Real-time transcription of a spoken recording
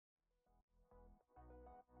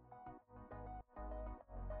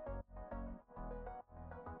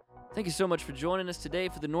Thank you so much for joining us today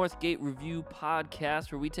for the Northgate Review podcast,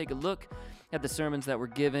 where we take a look at the sermons that were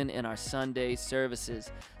given in our Sunday services.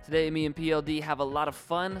 Today, me and PLD have a lot of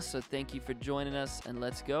fun, so thank you for joining us, and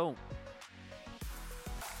let's go.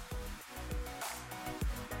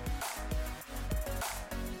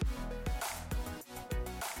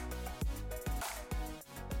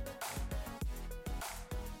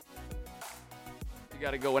 We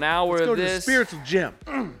got to go an hour Let's of go this. to the spiritual gym.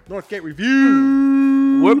 Northgate Review.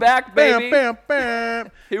 We're back, baby. Bam, bam,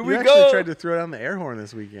 bam. Here we You actually go. tried to throw down the air horn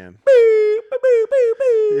this weekend.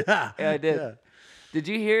 Yeah. Yeah, I did. Yeah. Did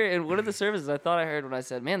you hear in one of the services, I thought I heard when I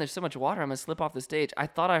said, man, there's so much water, I'm going to slip off the stage. I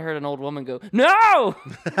thought I heard an old woman go, no!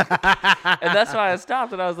 And that's why I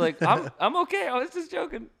stopped, and I was like, I'm okay. I was just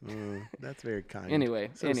joking. That's very kind. Anyway.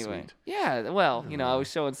 Sweet. Yeah, well, I was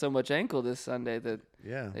showing so much ankle this Sunday that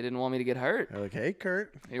Yeah. they didn't want me to get hurt. They're like, hey,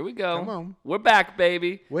 Kurt. Here we go. Come on. We're back,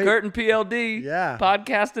 baby. Wait. Kurt and PLD. Yeah.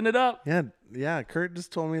 Podcasting it up. Yeah. Kurt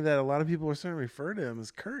just told me that a lot of people are starting to refer to him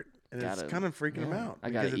as Kurt. And it's kind of freaking him out. I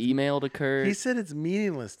got an because email to Kurt. He said it's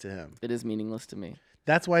meaningless to him. It is meaningless to me.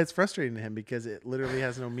 That's why it's frustrating to him, because it literally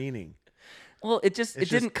has no meaning. Well, it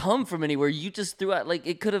didn't come from anywhere. You just threw out, like,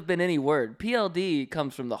 it could have been any word. PLD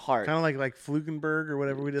comes from the heart. Kind of like Flugenberg or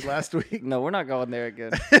whatever we did last week. No, we're not going there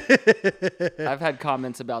again. I've had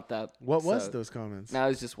comments about that. What was those comments? No, it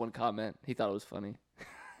was just one comment. He thought it was funny.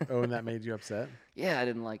 Oh, and that made you upset? Yeah, I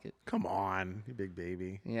didn't like it. Come on, you big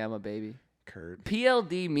baby. Yeah, I'm a baby. Kurt.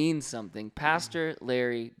 PLD means something. Pastor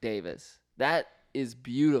Larry Davis. That is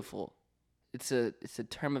beautiful. It's a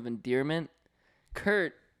term of endearment.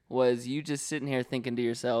 Kurt was you just sitting here thinking to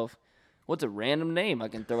yourself, what's a random name I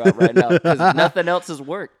can throw out right now? Because nothing else has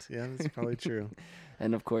worked. Yeah, that's probably true.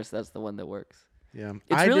 And of course, that's the one that works. Yeah.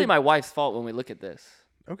 It's really my wife's fault when we look at this.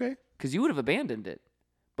 Okay. Because you would have abandoned it.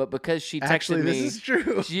 But because she texted Actually, me, this is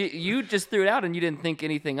true. You just threw it out and you didn't think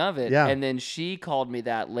anything of it. Yeah. And then she called me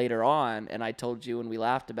that later on, and I told you and we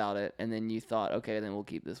laughed about it. And then you thought, okay, then we'll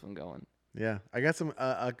keep this one going. Yeah. I got some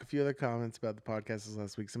a few other comments about the podcast this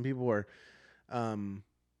last week. Some people were,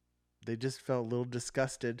 they just felt a little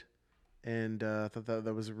disgusted and thought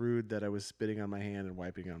that was rude that I was spitting on my hand and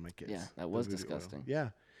wiping on my kids. Yeah, that was With disgusting. oil. Yeah.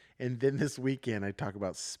 And then this weekend, I talk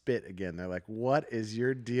about spit again. They're like, what is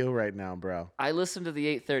your deal right now, bro? I listened to the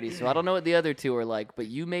 8:30, so I don't know what the other two are like, but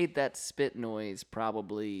you made that spit noise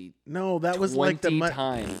probably No, that was 20 like the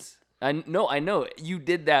times. I know. You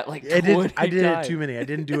did that like 20 I did times. it too many. I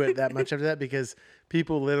didn't do it that much after that because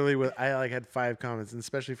people literally I had 5 comments, and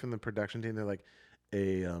especially from the production team, they're like,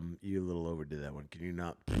 hey, you a little overdid that one. Can you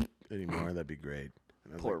not anymore? That'd be great.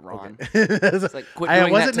 Poor Ron. Okay. It's like, quit doing I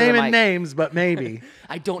that wasn't to the naming mic. names, but maybe.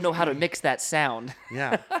 I don't know how to mix that sound.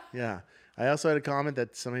 Yeah. I also had a comment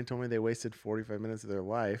that somebody told me they wasted 45 minutes of their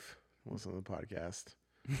life listening to the podcast.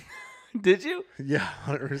 Did you? Yeah,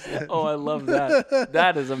 100%. Oh, I love that.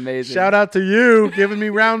 That is amazing. Shout out to you giving me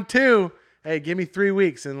round 2. Hey, give me 3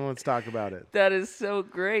 weeks and let's talk about it. That is so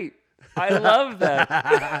great. I love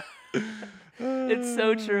that. It's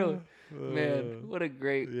so true. Man, what a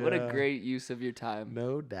great use of your time.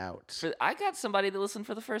 No doubt. I got somebody that listened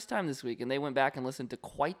for the first time this week, and they went back and listened to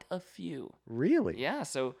quite a few. Really? Yeah,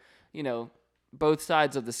 so, both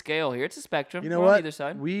sides of the scale here. It's a spectrum. You know We're on what? either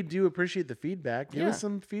side. We do appreciate the feedback. Give Yeah. us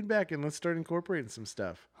some feedback and let's start incorporating some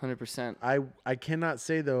stuff. 100%. I cannot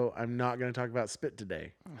say, though, I'm not going to talk about spit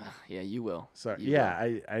today. Yeah, you will. Sorry. You Yeah,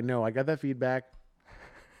 will. I know. I got that feedback.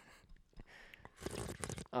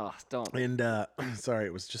 Oh, don't. And sorry,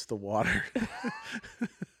 it was just the water.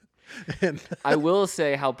 And I will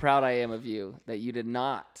say how proud I am of you that you did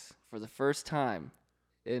not, for the first time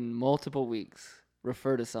in multiple weeks,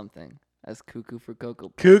 refer to something as cuckoo for Cocoa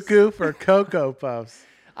Puffs. Cuckoo for Cocoa Puffs.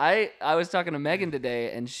 I was talking to Megan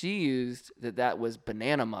today, and she used that was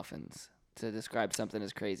banana muffins to describe something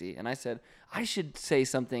as crazy. And I said, I should say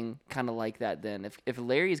something kind of like that then. If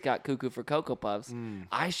Larry's got cuckoo for Cocoa Puffs,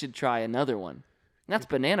 I should try another one. And that's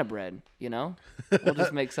banana bread, We'll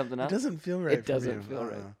just make something up. It doesn't feel right. It for doesn't me. feel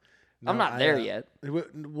right. No, I'm not there yet.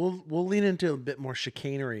 We'll lean into a bit more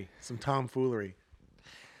chicanery, some tomfoolery.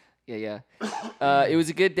 Yeah. It was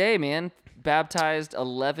a good day, man. Baptized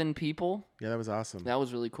 11 people. Yeah, that was awesome. That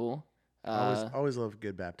was really cool. Always love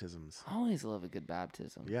good baptisms. Always love a good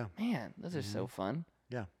baptism. Yeah. Man, those are so fun.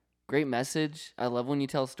 Yeah. Great message. I love when you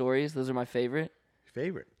tell stories. Those are my favorite.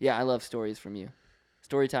 Favorite. Yeah, I love stories from you.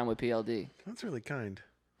 Story time with PLD. That's really kind.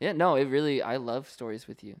 Yeah, no, I love stories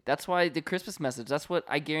with you. That's why the Christmas message, that's what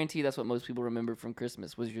most people remember from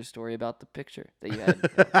Christmas was your story about the picture that you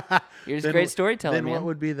had. You're just a great storyteller, man. man. What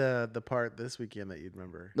would be the part this weekend that you'd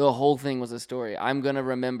remember? The whole thing was a story. I'm going to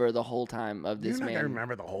remember the whole time of this man. You're not going to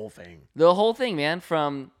remember the whole thing. The whole thing, man,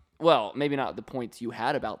 from Well, maybe not the points you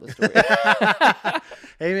had about the story.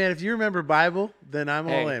 Hey man, if you remember Bible, then I'm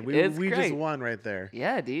all Hey, in. We it's just great. won right there.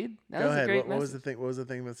 Yeah, dude. That Go was ahead. a great What was message. the thing? What was the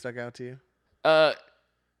thing that stuck out to you?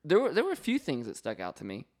 There were a few things that stuck out to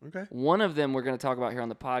me. Okay. One of them we're going to talk about here on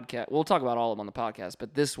the podcast. We'll talk about all of them on the podcast,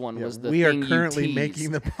 but this one Yeah, was the we are thing currently you teased.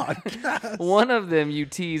 making the podcast. One of them you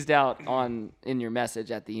teased out in your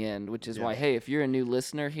message at the end, which is why, hey, if you're a new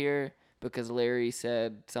listener here, because Larry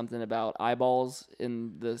said something about eyeballs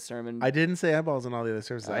in the sermon. I didn't say eyeballs in all the other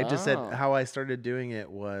services. I just said Oh. how I started doing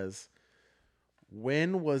it was,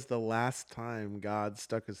 when was the last time God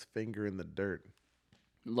stuck his finger in the dirt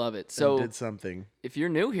Love it. and So did something? if you're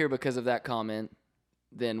new here because of that comment,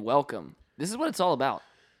 then welcome. This is what it's all about.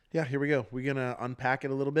 Yeah, here we go. We're going to unpack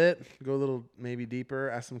it a little bit, go a little maybe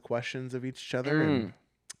deeper, ask some questions of each other, and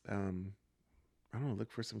I don't know,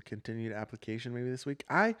 look for some continued application maybe this week.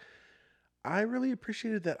 I really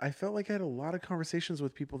appreciated that. I felt like I had a lot of conversations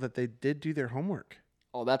with people that they did do their homework.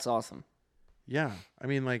 Oh, that's awesome. Yeah. I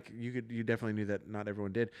mean, like you definitely knew that not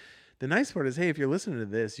everyone did. The nice part is, hey, if you're listening to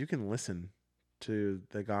this, you can listen to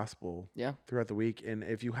the gospel throughout the week. And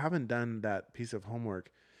if you haven't done that piece of homework,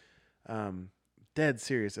 dead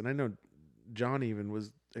serious. And I know John even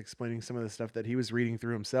was explaining some of the stuff that he was reading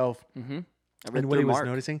through himself and what he was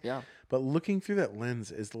noticing. Yeah. But looking through that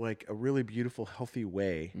lens is like a really beautiful, healthy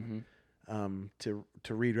way to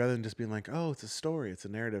read, rather than just being like, oh, it's a story, it's a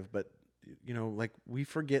narrative. But you know, like we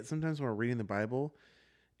forget sometimes when we're reading the Bible,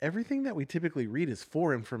 everything that we typically read is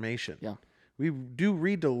for information. Yeah. We do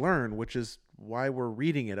read to learn, which is why we're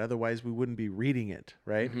reading it. Otherwise, we wouldn't be reading it,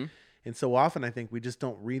 right? And so often I think we just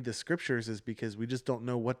don't read the scriptures is because we just don't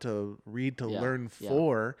know what to read to learn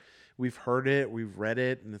for. We've heard it, we've read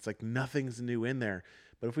it, and it's like nothing's new in there.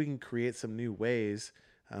 But if we can create some new ways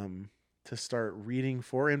to start reading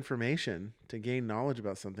for information, to gain knowledge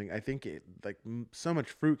about something, I think so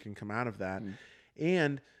much fruit can come out of that.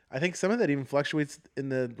 And I think some of that even fluctuates in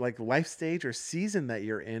the like life stage or season that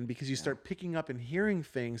you're in, because you start picking up and hearing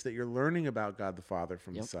things that you're learning about God the Father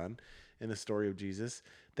from the Son in the story of Jesus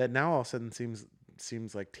that now all of a sudden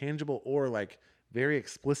seems like tangible or like very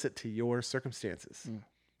explicit to your circumstances.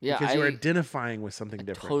 Yeah, because you're identifying with something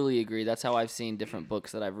different. Totally agree. That's how I've seen different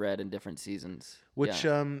books that I've read in different seasons. Which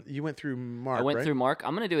you went through Mark, I went right? through Mark.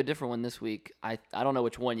 I'm going to do a different one this week. I don't know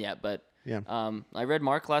which one yet, but I read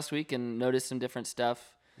Mark last week and noticed some different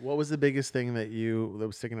stuff. What was the biggest thing that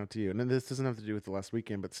was sticking out to you? And then this doesn't have to do with the last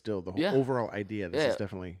weekend, but still the whole overall idea. This is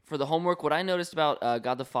definitely for the homework. What I noticed about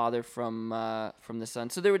God the Father from the Son.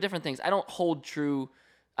 So there were different things. I don't hold true.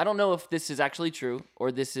 I don't know if this is actually true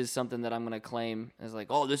or this is something that I'm going to claim as like,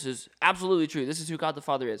 oh, this is absolutely true. This is who God the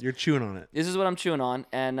Father is. You're chewing on it. This is what I'm chewing on,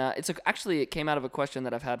 and it came out of a question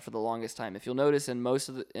that I've had for the longest time. If you'll notice in most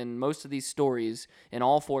of these stories in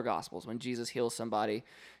all four Gospels, when Jesus heals somebody,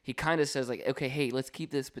 he kind of says like, okay, hey, let's keep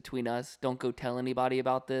this between us. Don't go tell anybody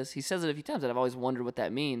about this. He says it a few times, and I've always wondered what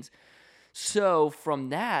that means. So from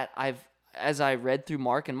that, as I read through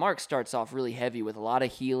Mark, and Mark starts off really heavy with a lot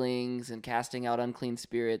of healings and casting out unclean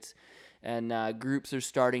spirits, and groups are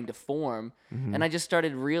starting to form. And I just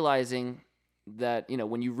started realizing that,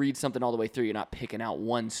 when you read something all the way through, you're not picking out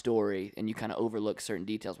one story and you kind of overlook certain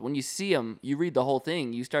details. When you see them, you read the whole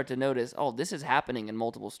thing, you start to notice, oh, this is happening in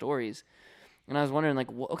multiple stories. And I was wondering, like,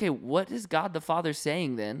 okay, what is God the Father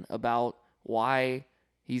saying then about why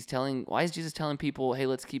is Jesus telling people, hey,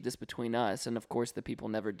 let's keep this between us? And of course, the people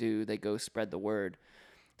never do. They go spread the word.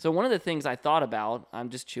 So one of the things I thought about, I'm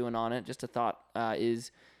just chewing on it, just a thought,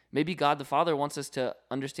 is maybe God the Father wants us to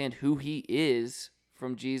understand who he is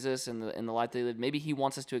from Jesus and the life they lived. Maybe he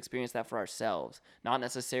wants us to experience that for ourselves, not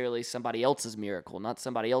necessarily somebody else's miracle, not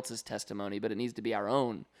somebody else's testimony, but it needs to be our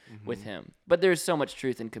own with him. But there's so much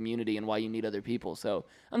truth in community and why you need other people. So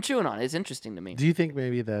I'm chewing on it. It's interesting to me. Do you think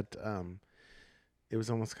maybe that it was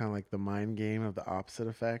almost kind of like the mind game of the opposite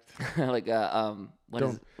effect? Like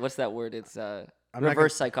what's that word? It's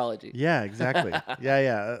reverse psychology. Yeah, exactly.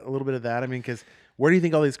 yeah, a little bit of that. I mean, because where do you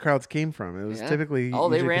think all these crowds came from? It was typically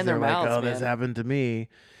they ran their mouths. Like, oh, man. this happened to me.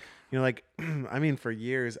 Like I mean, for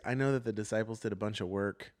years, I know that the disciples did a bunch of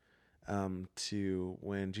work to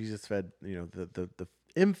when Jesus fed, the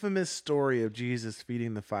infamous story of Jesus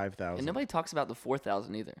feeding the 5,000. And nobody talks about the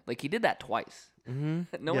 4,000 either. Like he did that twice. No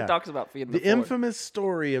one Yeah. talks about feeding The infamous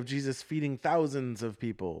story of Jesus feeding thousands of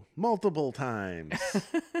people multiple times.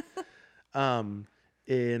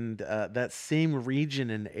 In that same region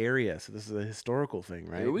and area. So this is a historical thing,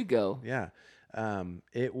 right? Here we go. Yeah.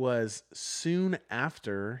 It was soon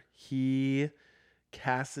after he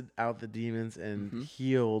casted out the demons and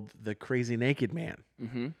healed the crazy naked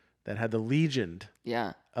man that had the legion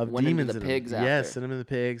Yeah. of Went demons into the in pigs him. after. Yes, sent him in the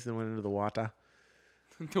pigs, then went into the water.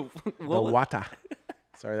 The wata.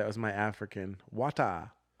 Sorry, that was my African.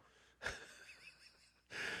 Wata.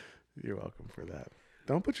 You're welcome for that.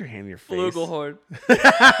 Don't put your hand in your face. Flugelhorn.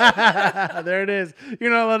 There it is.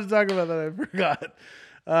 You're not allowed to talk about that. I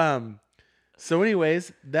forgot. So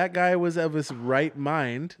anyways, that guy was of his right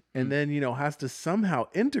mind and then, has to somehow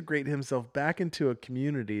integrate himself back into a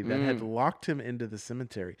community that had locked him into the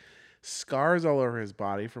cemetery. Scars all over his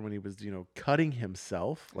body from when he was, cutting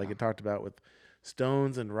himself, like it talked about with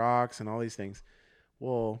stones and rocks and all these things.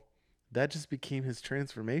 Well, that just became his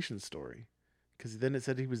transformation story. Because then it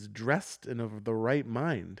said he was dressed in of the right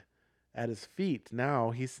mind at his feet.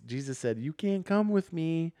 Now Jesus said, you can't come with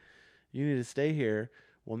me. You need to stay here.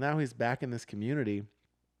 Well, now he's back in this community.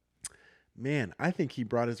 Man, I think he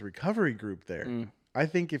brought his recovery group there. I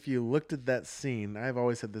think if you looked at that scene, I've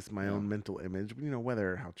always had this in my own mental image,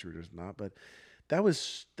 whether how true it is or not, but that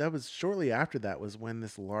was shortly after that was when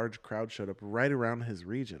this large crowd showed up right around his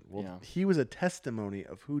region. Well, he was a testimony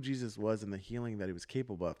of who Jesus was and the healing that he was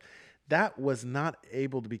capable of. That was not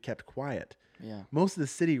able to be kept quiet. Yeah. Most of the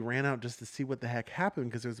city ran out just to see what the heck happened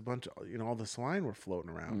because there was a bunch of, all the swine were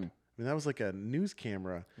floating around. I mean, that was like a news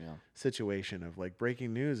camera situation of like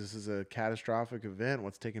breaking news. This is a catastrophic event.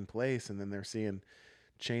 What's taking place? And then they're seeing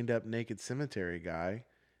chained up naked cemetery guy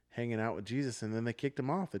hanging out with Jesus. And then they kicked him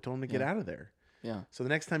off. They told him to get out of there. Yeah. So the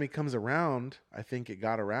next time he comes around, I think it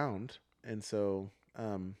got around. And so,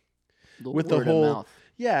 with the whole,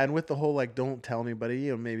 and with the whole, like, don't tell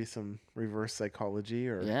anybody, maybe some reverse psychology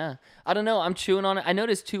or. Yeah. I don't know. I'm chewing on it. I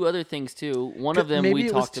noticed two other things too. One of them we talked about. Maybe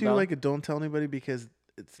it was too like a don't tell anybody because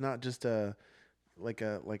it's not just I'm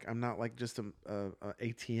not like just a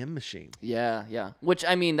ATM machine. Yeah, yeah. Which,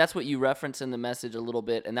 I mean, that's what you reference in the message a little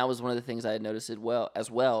bit, and that was one of the things I had noticed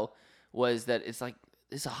as well was that it's like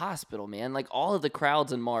it's a hospital, man. Like all of the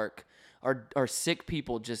crowds in Mark are sick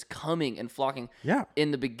people just coming and flocking. Yeah.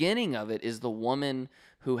 In the beginning of it is the woman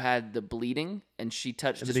who had the bleeding and she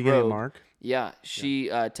touched his robe. At the beginning of Mark. Yeah, she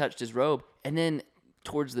touched his robe, and then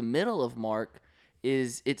towards the middle of Mark.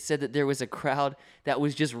 It said that there was a crowd that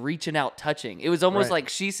was just reaching out, touching. It was almost like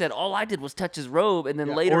she said, all I did was touch his robe. And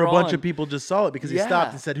then later on. Or a bunch of people just saw it because he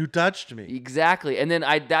stopped and said, who touched me? Exactly. And then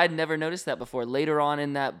I'd never noticed that before. Later on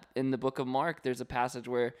in the book of Mark, there's a passage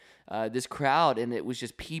where this crowd, and it was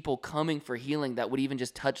just people coming for healing that would even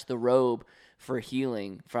just touch the robe for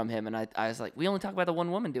healing from him. And I was like, we only talk about the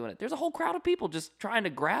one woman doing it. There's a whole crowd of people just trying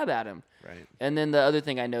to grab at him. Right. And then the other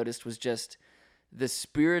thing I noticed was just the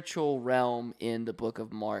spiritual realm in the book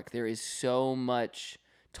of Mark. There is so much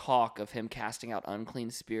talk of him casting out unclean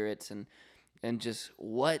spirits and just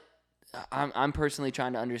what I'm personally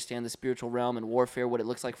trying to understand the spiritual realm and warfare, what it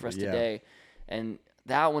looks like for us today. And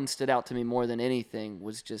that one stood out to me more than anything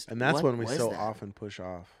was just. And that's when we so often push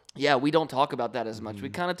off. Yeah, we don't talk about that as much. We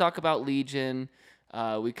kind of talk about Legion.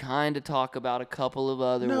 We kind of talk about a couple of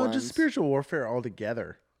other ones. No, just spiritual warfare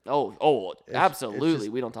altogether. Oh, absolutely. Just,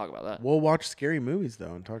 we don't talk about that. We'll watch scary movies,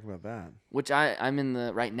 though, and talk about that. Which I'm in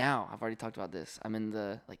the, right now, I've already talked about this. I'm in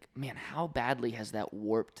the, like, man, how badly has that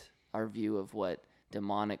warped our view of what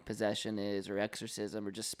demonic possession is or exorcism or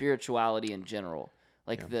just spirituality in general?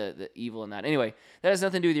 Like the evil in that. Anyway, that has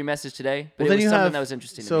nothing to do with your message today, but it was something that was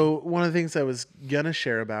interesting to me. So one of the things I was going to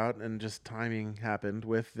share about, and just timing happened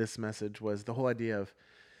with this message, was the whole idea of,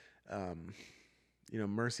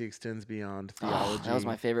 mercy extends beyond theology. That was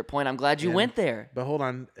my favorite point. I'm glad you went there. But hold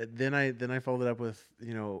on. Then I followed it up with,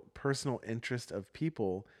 personal interest of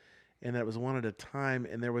people, and that it was one at a time,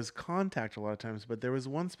 and there was contact a lot of times, but there was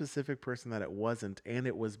one specific person that it wasn't, and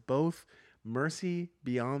it was both mercy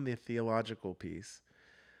beyond the theological piece,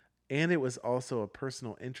 and it was also a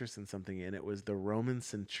personal interest in something, and it was the Roman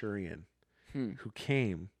centurion who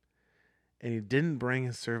came, and he didn't bring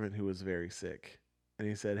his servant who was very sick. And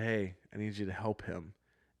he said, hey, I need you to help him.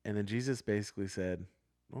 And then Jesus basically said,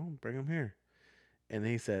 well, bring him here. And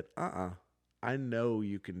he said, I know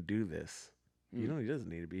you can do this. He doesn't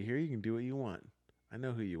need to be here. You can do what you want. I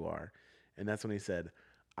know who you are. And that's when he said,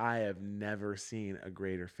 I have never seen a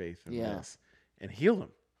greater faith than this. And healed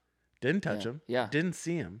him. Didn't touch him. Yeah. Didn't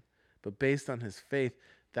see him. But based on his faith,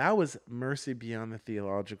 that was mercy beyond the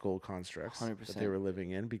theological constructs 100%. That they were living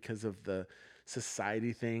in because of the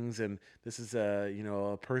society things, and this is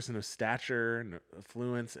a person of stature and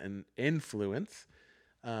affluence and influence,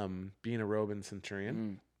 being a Roman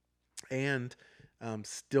centurion, and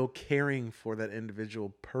still caring for that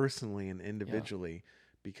individual personally and individually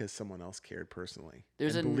because someone else cared personally.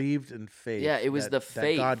 There's and believed in faith. Yeah, it was the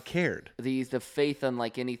faith. That God cared. The faith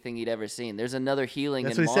unlike anything he'd ever seen. There's another healing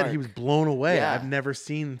That's in what he Mark. said. He was blown away. Yeah. I've never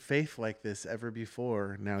seen faith like this ever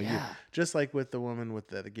before. Now you, just like with the woman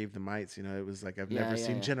that gave the mites, you know, it was like, I've never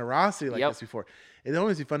seen generosity like this before. It'd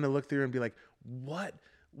always be fun to look through and be like, what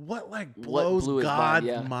like blows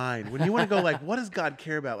God's mind? When you want to go like, what does God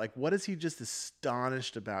care about? Like, what is he just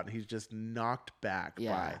astonished about? And he's just knocked back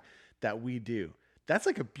by that we do. That's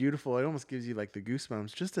like a beautiful, it almost gives you like the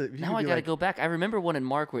goosebumps. Now I got to go back. I remember one in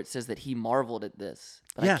Mark where it says that he marveled at this.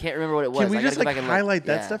 But I can't remember what it was. Can we just like highlight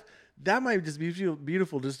that stuff? That might just be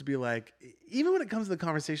beautiful just to be like, even when it comes to the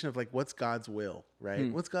conversation of like, what's God's will,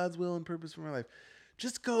 right? What's God's will and purpose for my life?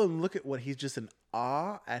 Just go and look at what he's just in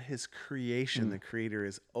awe at his creation. The creator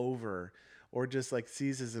is over, or just like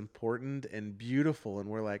sees as important and beautiful. And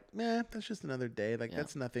we're like, that's just another day. Like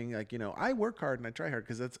that's nothing. Like, you know, I work hard and I try hard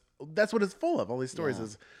because that's what it's full of. All these stories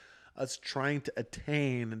is us trying to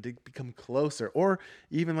attain and to become closer, or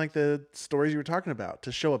even like the stories you were talking about,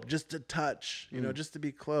 to show up just to touch, you know, just to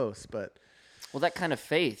be close. But that kind of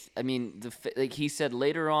faith. I mean, like he said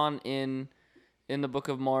later on in the book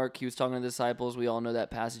of Mark, he was talking to the disciples. We all know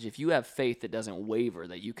that passage. If you have faith that doesn't waver,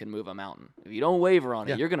 that you can move a mountain. If you don't waver on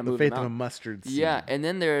it, you're going to move a mountain. The faith of a mustard seed. Yeah, and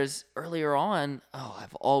then there's earlier on,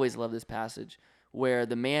 I've always loved this passage, where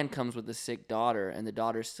the man comes with the sick daughter, and the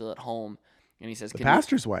daughter's still at home. And he says, the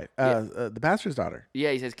pastor's wife, the pastor's daughter.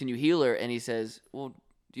 Yeah, he says, can you heal her? And he says, well,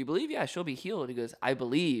 do you believe? Yeah, she'll be healed. He goes, I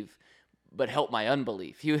believe, but help my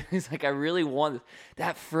unbelief. He's like, I really want this.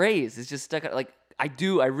 That phrase is just stuck out. Like, I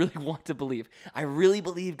really want to believe. I really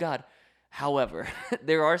believe God. However,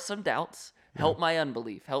 there are some doubts. Help my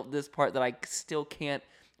unbelief. Help this part that I still can't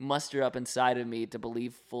muster up inside of me to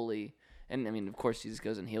believe fully. And I mean, of course, Jesus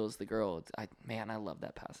goes and heals the girl. I love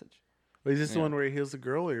that passage. Wait, is this the one where he heals the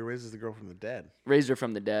girl, or he raises the girl from the dead? Raised her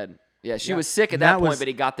from the dead. Yeah, she was sick at that point, but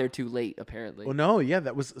he got there too late, apparently. Well, no,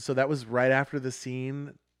 that was right after the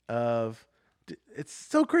scene of. It's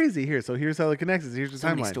so crazy here. So here's how it connects. Here's your timeline.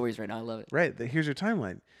 So many stories right now. I love it. Right. Here's your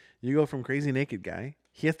timeline. You go from crazy naked guy.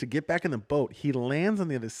 He has to get back in the boat. He lands on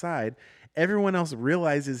the other side. Everyone else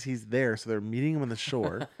realizes he's there, so they're meeting him on the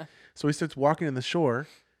shore. So he starts walking on the shore.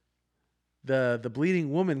 The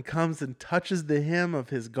bleeding woman comes and touches the hem of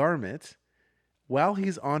his garment while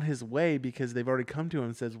he's on his way, because they've already come to him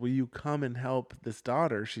and says, will you come and help this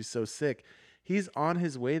daughter? She's so sick. He's on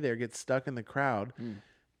his way there, gets stuck in the crowd,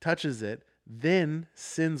 touches it, then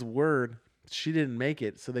sends word she didn't make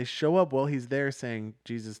it. So they show up while he's there saying,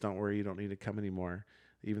 Jesus, don't worry, you don't need to come anymore.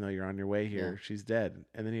 Even though you're on your way here, she's dead.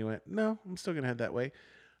 And then he went, no, I'm still going to head that way.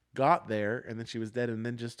 Got there, and then she was dead, and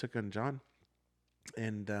then just took on John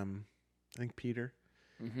and I think Peter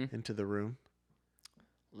into the room.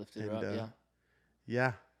 Lifted her up,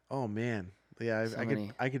 yeah. Oh, man. Yeah,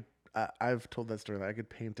 I've told that story. I could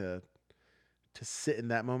paint to sit in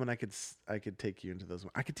that moment. I could take you into those.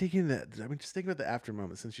 I could take you in that. I mean, just think about the after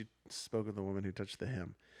moment, since you spoke of the woman who touched the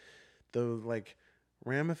hem. The like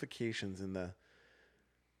ramifications in the.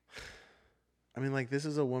 I mean, like, this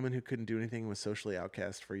is a woman who couldn't do anything, was socially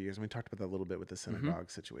outcast for years. And we talked about that a little bit with the synagogue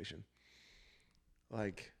situation.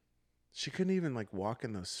 Like, she couldn't even like walk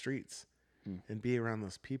in those streets and be around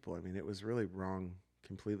those people. I mean, it was really wrong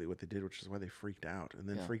completely what they did, which is why they freaked out. And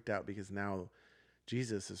then freaked out because now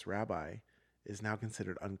Jesus, this rabbi, is now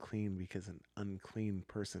considered unclean because an unclean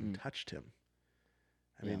person touched him.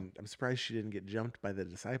 I mean, I'm surprised she didn't get jumped by the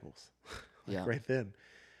disciples right then.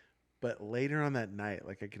 But later on that night,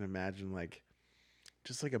 like, I can imagine like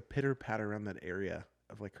just like a pitter patter around that area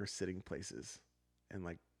of like her sitting places and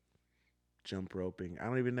like jump roping. I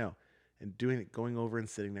don't even know. And going over and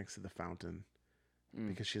sitting next to the fountain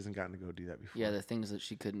because she hasn't gotten to go do that before. Yeah, the things that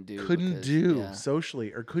she couldn't do.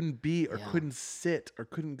 Socially, or couldn't be, or couldn't sit, or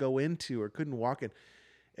couldn't go into, or couldn't walk in.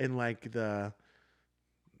 And like the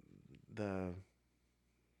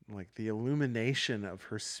illumination of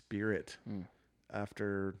her spirit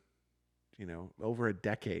after, over a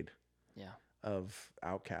decade of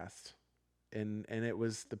outcast. And it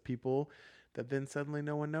was the people that then suddenly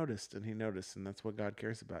no one noticed, and he noticed, and that's what God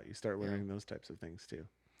cares about. You start learning those types of things too.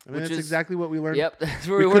 I mean, that's exactly what we learned. Yep, that's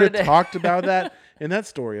where we could have talked about that in that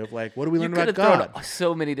story of like, what do we learn about God?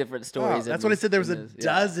 So many different stories. That's what I said. There was a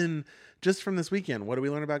dozen just from this weekend. What do we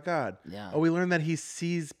learn about God? Yeah. Oh, we learned that he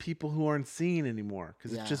sees people who aren't seen anymore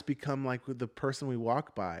because it's just become like the person we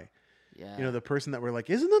walk by. Yeah. The person that we're like,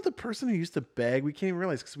 isn't that the person who used to beg? We can't even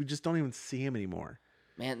realize because we just don't even see him anymore.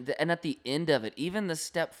 Man, and at the end of it, even the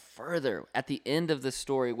step further, at the end of the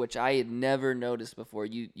story, which I had never noticed before,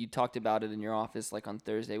 you talked about it in your office like on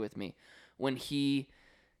Thursday with me, when he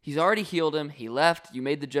He's already healed him. He left. You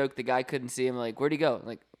made the joke. The guy couldn't see him. Like, where'd he go?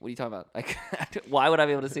 Like, what are you talking about? Like, why would I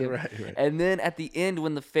be able to see him? Right. And then at the end,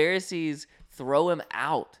 when the Pharisees throw him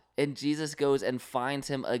out and Jesus goes and finds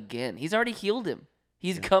him again, he's already healed him.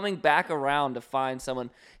 He's coming back around to find someone.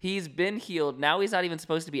 He's been healed. Now he's not even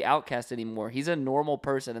supposed to be outcast anymore. He's a normal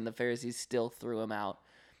person, and the Pharisees still threw him out.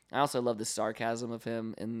 I also love the sarcasm of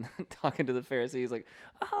him and talking to the Pharisees, like,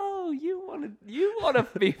 "Oh, you want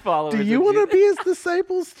to be followers? Do you want to be his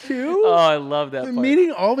disciples too?" Oh, I love that. And part.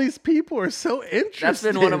 meeting all these people are so interesting. That's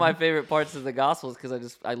been one of my favorite parts of the Gospels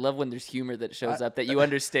because I love when there's humor that shows up that you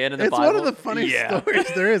understand in the Bible. It's one of the funniest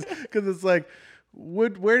stories there is because it's like,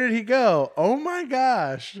 where did he go? Oh my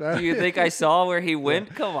gosh! Do you think I saw where he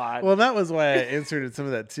went? Come on. Well, that was why I inserted some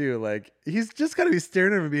of that too. Like, he's just got to be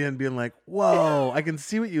staring at him and being like, "Whoa, I can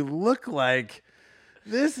see what you look like.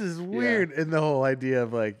 This is weird." And the whole idea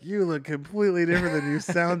of like, you look completely different than you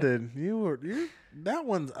sounded. That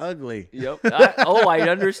one's ugly. Yep. I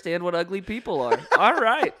understand what ugly people are. All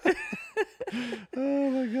right. Oh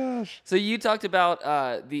my gosh. So you talked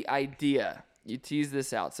about the idea. You tease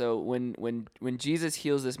this out. So when Jesus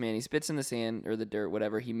heals this man, he spits in the sand or the dirt,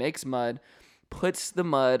 whatever. He makes mud, puts the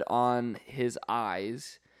mud on his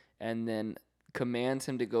eyes, and then commands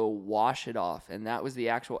him to go wash it off. And that was the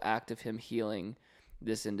actual act of him healing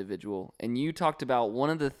this individual. And you talked about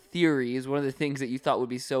one of the theories, one of the things that you thought would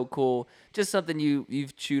be so cool, just something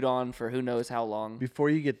you've chewed on for who knows how long.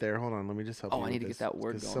 Before you get there, hold on. Let me just help you. Oh, I need to get that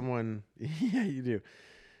word going. Yeah, you do.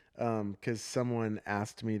 Because someone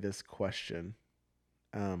asked me this question.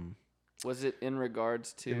 Was it in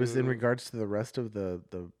regards to? It was in regards to the rest of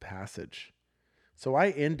the passage. So I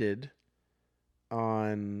ended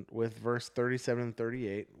with verse 37 and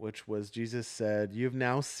 38, which was Jesus said, "You have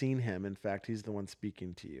now seen him. In fact, he's the one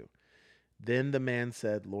speaking to you." Then the man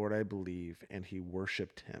said, "Lord, I believe," and he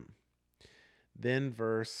worshipped him. Then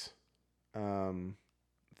verse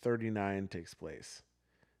 39 takes place.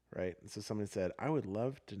 Right? And so someone said, "I would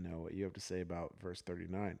love to know what you have to say about verse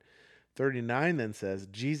 39. 39 then says,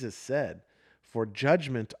 Jesus said, "For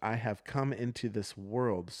judgment I have come into this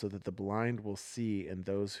world so that the blind will see and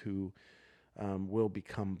those who will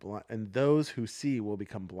become blind, and those who see will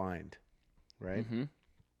become blind." Right? Mm-hmm.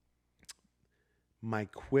 My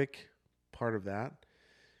quick part of that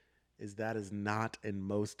is not in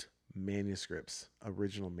most manuscripts,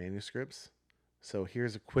 original manuscripts. So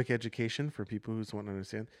here's a quick education for people who want to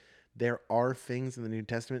understand. There are things in the New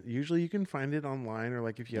Testament. Usually you can find it online, or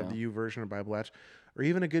like if you have the U version or Bible Latch, or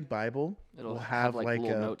even a good Bible, it'll have like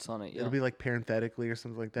little notes on it. Yeah. It'll be like parenthetically or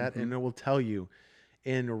something like that. Mm-hmm. And it will tell you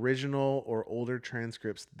in original or older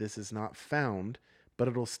transcripts, this is not found, but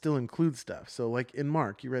it'll still include stuff. So like in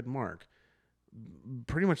Mark, you read Mark,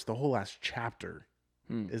 pretty much the whole last chapter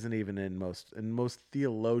isn't even in most. And most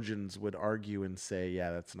theologians would argue and say, yeah,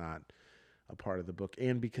 that's not a part of the book,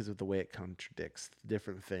 and because of the way it contradicts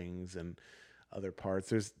different things and other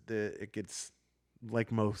parts, it gets,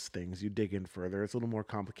 like most things, you dig in further. It's a little more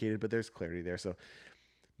complicated, but there's clarity there. So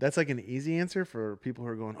that's like an easy answer for people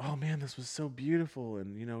who are going, "Oh man, this was so beautiful,"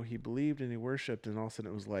 and he believed and he worshipped, and all of a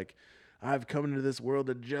sudden it was like, "I've come into this world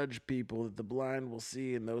to judge people, that the blind will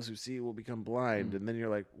see and those who see will become blind." And then you're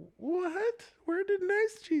like, "What? Where did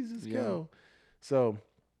nice Jesus go?" So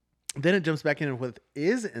then it jumps back in, and what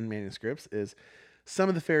is in manuscripts is some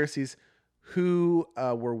of the Pharisees who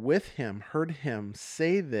were with him heard him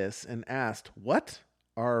say this and asked, "What?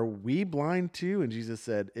 Are we blind too?" And Jesus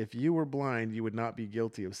said, "If you were blind, you would not be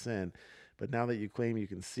guilty of sin. But now that you claim you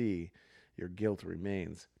can see, your guilt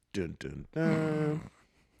remains." Dun, dun, dun.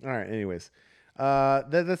 All right. Anyways,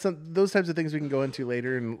 that's those types of things we can go into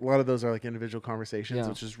later, and a lot of those are like individual conversations,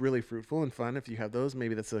 which is really fruitful and fun. If you have those,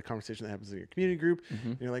 maybe that's a conversation that happens in your community group,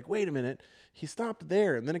 and you're like, "Wait a minute, he stopped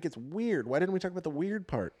there, and then it gets weird. Why didn't we talk about the weird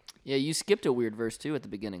part?" Yeah, you skipped a weird verse too at the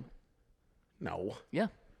beginning. No. Yeah.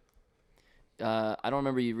 I don't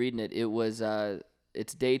remember you reading it. It was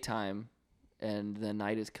it's daytime, and the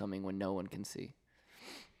night is coming when no one can see.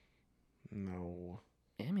 No.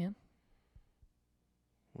 Yeah, man.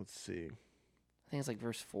 Let's see. I think it's like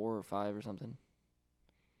verse 4 or 5 or something.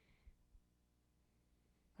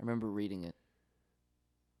 I remember reading it.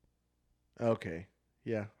 Okay.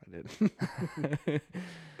 Yeah, I did.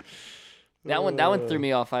 That one threw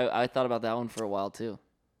me off. I thought about that one for a while too.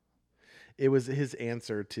 It was his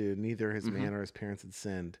answer to neither his man or his parents had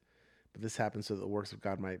sinned, but this happened so that the works of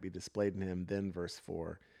God might be displayed in him. Then verse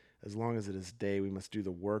 4, "As long as it is day, we must do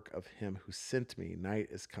the work of him who sent me. Night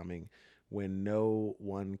is coming when no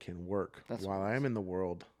one can work. While I am in the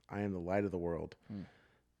world, I am the light of the world."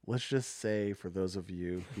 Let's just say, for those of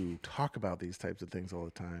you who talk about these types of things all the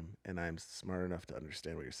time, and I'm smart enough to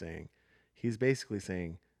understand what you're saying, he's basically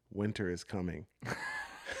saying, winter is coming.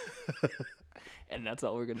 And that's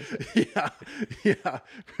all we're going to say. Yeah.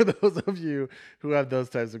 For those of you who have those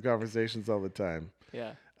types of conversations all the time.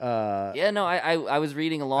 Yeah. No, I was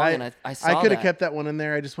reading along and I saw I could have kept that one in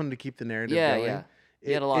there. I just wanted to keep the narrative going. Yeah.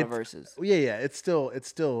 He had a lot of verses. Yeah. It's still,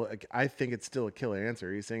 I think it's still a killer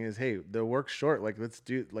answer. He's saying hey, the work's short. Like, let's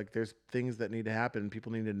do, like, there's things that need to happen.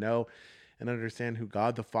 People need to know and understand who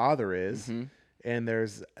God the Father is. Mm-hmm. And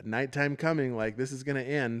there's nighttime coming. Like, this is going to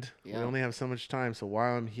end. Yeah. We only have so much time. So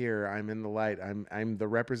while I'm here, I'm in the light. I'm the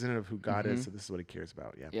representative of who God is. So this is what he cares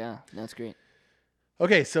about. Yeah. Yeah. That's great.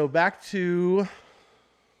 Okay. So back to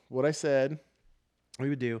what I said we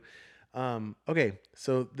would do. Okay.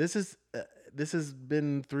 So this has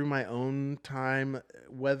been through my own time.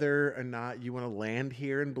 Whether or not you want to land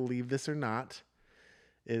here and believe this or not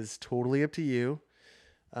is totally up to you.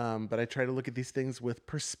 But I try to look at these things with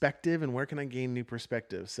perspective and where can I gain new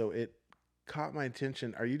perspective. So it caught my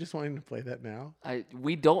attention. Are you just wanting to play that now?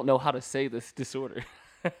 We don't know how to say this disorder.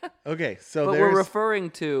 Okay, so but we're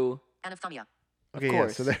referring to anaphthania. Okay, of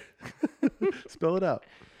course. Yeah, so spell it out.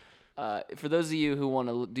 For those of you who want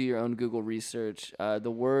to do your own Google research, the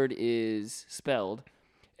word is spelled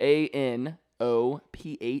ANOPHTHALMIA.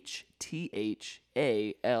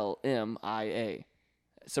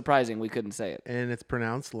 Surprising, we couldn't say it. And it's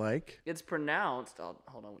pronounced like? It's pronounced. Oh,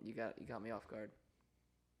 hold on, you got me off guard.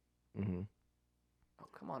 Mm-hmm. Oh,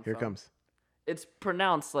 come on. Here it comes. It's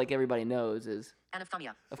pronounced like everybody knows is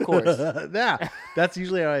anaphthania. Of course. That's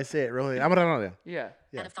usually how I say it. Really. Yeah.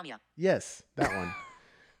 Anaphthania. Yes, that one.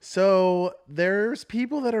 So there's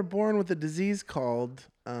people that are born with a disease called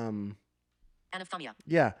anaphthania.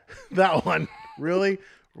 Yeah, that one. Really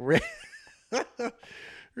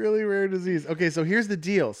really rare disease. Okay, so here's the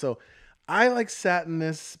deal. So I sat in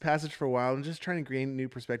this passage for a while and just trying to gain new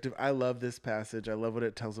perspective. I love this passage. I love what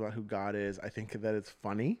it tells about who God is. I think that it's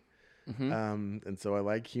funny. Mm-hmm. And so I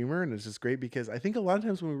like humor, and it's just great because I think a lot of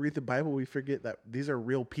times when we read the Bible, we forget that these are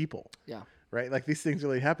real people. Yeah. Right? Like, these things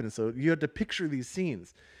really happen. So you have to picture these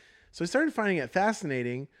scenes. So I started finding it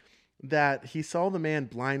fascinating that he saw the man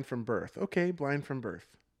blind from birth. Okay, blind from birth.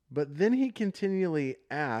 But then he continually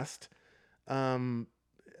asked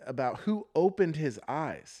about who opened his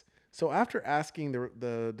eyes. So after asking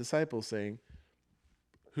the disciples, saying,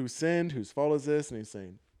 who sinned, whose fault is this? And he's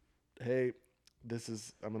saying, hey,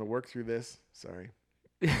 I'm going to work through this. Sorry.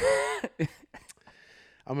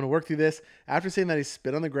 I'm going to work through this. After saying that, he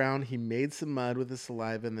spit on the ground. He made some mud with his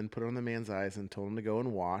saliva and then put it on the man's eyes and told him to go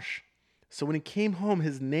and wash. So when he came home,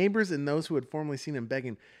 his neighbors and those who had formerly seen him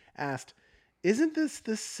begging asked, isn't this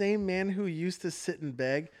the same man who used to sit and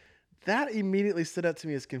beg? That immediately stood out to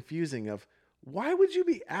me as confusing of, why would you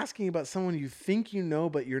be asking about someone you think you know,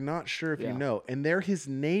 but you're not sure if you know? And they're his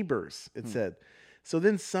neighbors, it said. So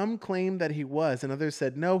then some claimed that he was, and others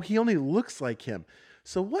said, no, he only looks like him.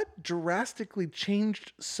 So what drastically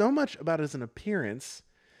changed so much about his appearance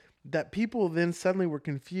that people then suddenly were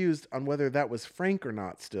confused on whether that was Frank or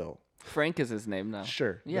not still? Frank is his name now.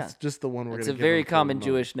 Sure. Yeah. That's just the one we're going to give him. It's a very common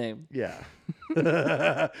Jewish name. Yeah.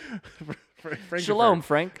 Frank Shalom,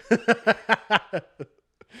 Frank.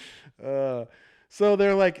 So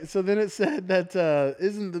they're like, so then it said that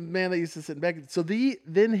isn't the man that used to sit and beg. So he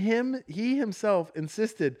himself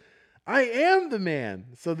insisted, I am the man.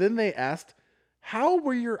 So then they asked, how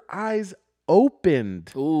were your eyes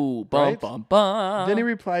opened? Ooh, bum, right? Bum, bum. Then he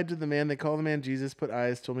replied to the man, they called the man Jesus, put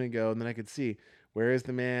eyes, told me to go, and then I could see. Where is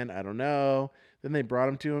the man? I don't know. Then they brought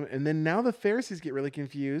him to him. And then now the Pharisees get really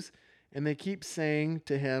confused, and they keep saying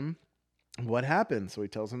to him, what happened? So he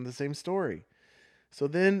tells them the same story. So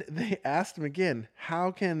then they asked him again, how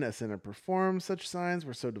can a sinner perform such signs?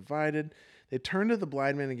 We're so divided. They turned to the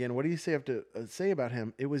blind man again. What do you have to say about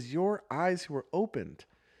him? It was your eyes who were opened.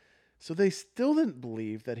 So they still didn't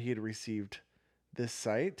believe that he had received this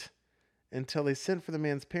sight until they sent for the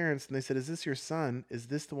man's parents. And they said, is this your son? Is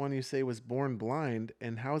this the one you say was born blind?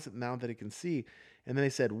 And how is it now that he can see? And then they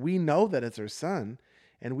said, we know that it's our son.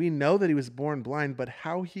 And we know that he was born blind. But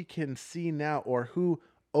how he can see now, or who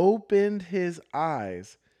opened his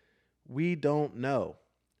eyes, we don't know.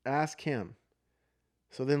 Ask him.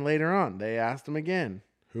 So then later on, they asked him again,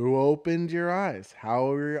 who opened your eyes? How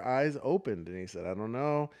were your eyes opened? And he said, I don't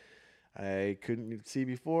know. I couldn't see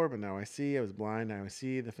before, but now I see. I was blind, now I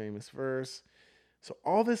see, the famous verse. So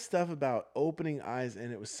all this stuff about opening eyes,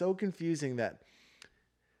 and it was so confusing that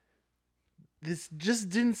this just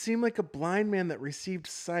didn't seem like a blind man that received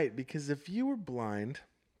sight, because if you were blind,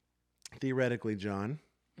 theoretically, John,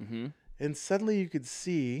 and suddenly you could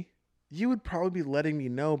see, you would probably be letting me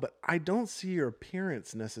know, but I don't see your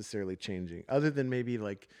appearance necessarily changing, other than maybe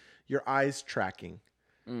like your eyes tracking.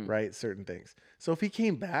 right? Certain things. So if he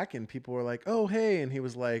came back and people were like, oh, hey, and he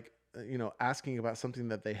was like, asking about something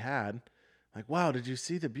that they had, like, wow, did you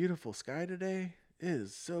see the beautiful sky today? It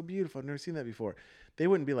is so beautiful. I've never seen that before. They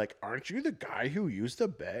wouldn't be like, aren't you the guy who used to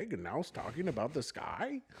beg and now is talking about the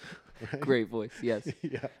sky? Right? Great voice, yes.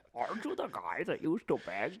 Yeah. Aren't you the guy that used to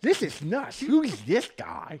beg? This is nuts. Who is this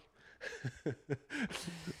guy? Hey,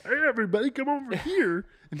 everybody, come over here.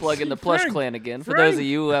 Plug in the Plush Clan again. For those of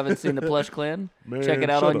you who haven't seen the Plush Clan, check it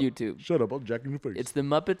out on YouTube. Shut up, I'll jack in your face. It's the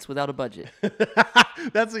Muppets without a budget.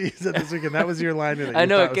 That's what you said this weekend. That was your line. That I you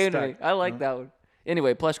know, thought it came was to me. stuck. I like that one.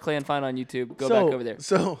 Anyway, Plush Clan, find on YouTube. Go back over there.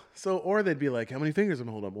 Or they'd be like, how many fingers am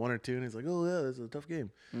I holding up? 1 or 2? And he's like, oh, yeah, this is a tough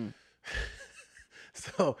game.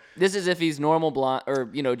 So this is if he's normal blonde or,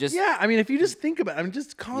 just. Yeah, I mean, if you just think about it,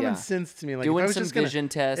 just common sense to me. Like doing if I was some just vision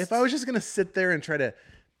tests. If I was just going to sit there and try to,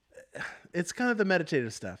 it's kind of the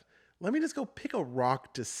meditative stuff. Let me just go pick a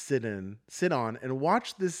rock to sit on and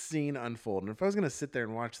watch this scene unfold. And if I was going to sit there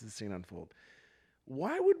and watch this scene unfold,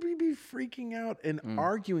 why would we be freaking out and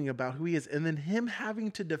arguing about who he is and then him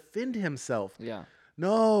having to defend himself? Yeah.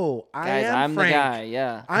 No, I'm Frank. the guy,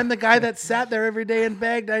 yeah. I'm the guy that sat there every day and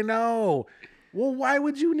begged, I know. Well, why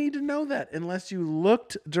would you need to know that unless you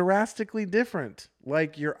looked drastically different,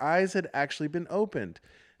 like your eyes had actually been opened?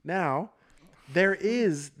 Now, there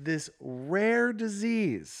is this rare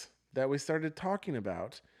disease that we started talking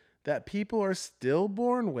about that people are still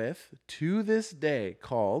born with to this day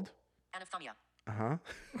called anosmia.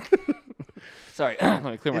 Sorry, let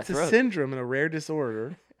me clear my throat. It's a syndrome and a rare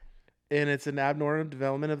disorder, and it's an abnormal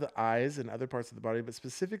development of the eyes and other parts of the body, but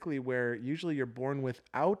specifically where usually you're born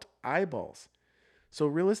without eyeballs. So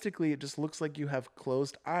realistically, it just looks like you have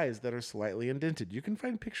closed eyes that are slightly indented. You can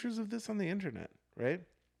find pictures of this on the internet, right?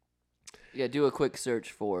 Yeah, do a quick search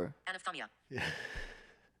for anosmia. Yeah.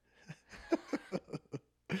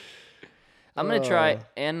 I'm going to try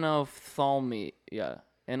anophthalmia. Yeah,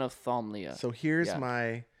 anophthalmia. So here's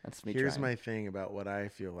my trying. my thing about what I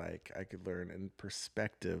feel like I could learn in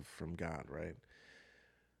perspective from God, right?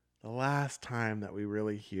 The last time that we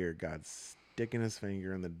really hear God sticking his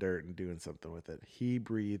finger in the dirt and doing something with it, he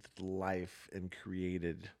breathed life and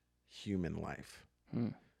created human life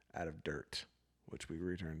out of dirt, which we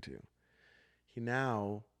return to.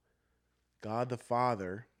 God the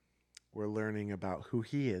Father, we're learning about who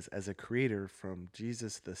he is as a creator from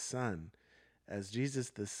Jesus the Son. As Jesus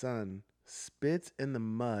the Son spits in the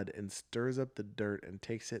mud and stirs up the dirt and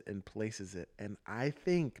takes it and places it. And I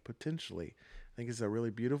think it's a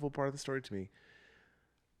really beautiful part of the story to me.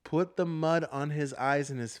 Put the mud on his eyes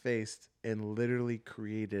and his face and literally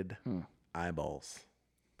created eyeballs.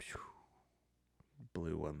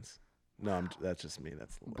 Blue ones. No, that's just me.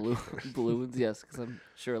 That's blue ones, yes, because I'm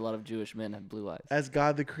sure a lot of Jewish men have blue eyes. As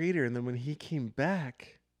God the Creator, and then when he came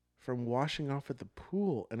back from washing off at the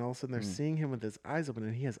pool, and all of a sudden they're seeing him with his eyes open,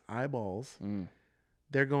 and he has eyeballs.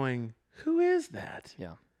 They're going, "Who is that?"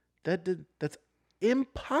 Yeah, that's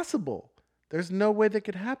impossible. There's no way that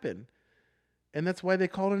could happen, and that's why they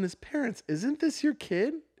called in his parents. Isn't this your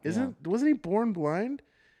kid? Wasn't he born blind?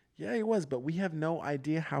 Yeah, he was, but we have no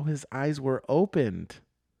idea how his eyes were opened.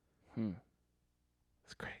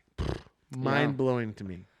 It's great. Mind blowing to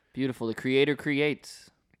me. Beautiful. The Creator creates.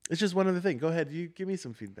 It's just one other thing. Go ahead. You give me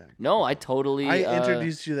some feedback. No, I totally. I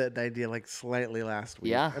introduced you to that idea like slightly last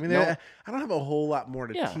week. Yeah. I mean, I don't have a whole lot more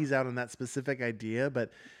to tease out on that specific idea, but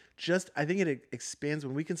I think it expands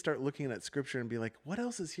when we can start looking at scripture and be like, what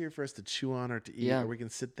else is here for us to chew on or to eat? Or we can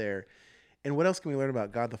sit there. And what else can we learn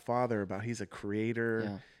about God the Father, about he's a creator?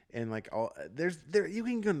 Yeah. And like you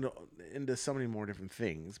can go into so many more different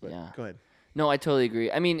things, but go ahead. No, I totally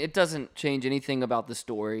agree. I mean, it doesn't change anything about the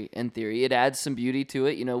story in theory. It adds some beauty to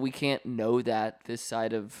it. We can't know that this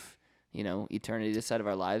side of, eternity, this side of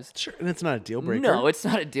our lives. Sure, and it's not a deal breaker. No, it's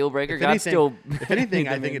not a deal breaker. If anything,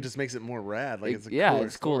 I think it just makes it more rad. Like it's cooler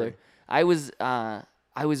it's cooler. I was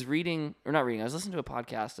listening to a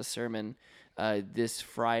podcast, a sermon, this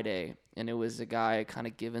Friday, and it was a guy kind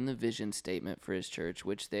of giving the vision statement for his church,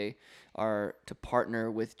 which they are to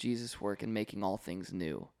partner with Jesus' work in making all things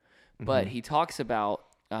new. But he talks about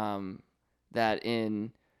that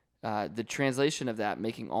in the translation of that,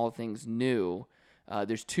 making all things new,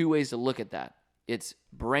 there's two ways to look at that. It's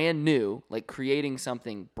brand new, like creating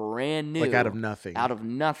something brand new. Like out of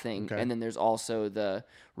nothing. Okay. And then there's also the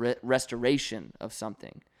restoration of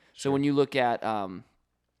something. Sure. So when you look at,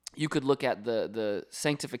 you could look at the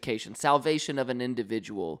sanctification, salvation of an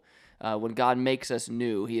individual. When God makes us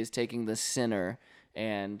new, he is taking the sinner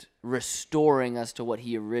and restoring us to what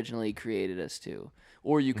he originally created us to.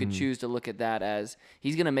 Or you could choose to look at that as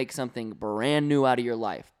he's going to make something brand new out of your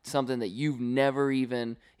life, something that you've never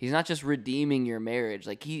even, he's not just redeeming your marriage.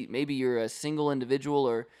 Like maybe you're a single individual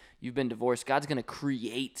or you've been divorced. God's going to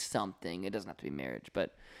create something. It doesn't have to be marriage.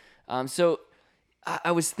 But so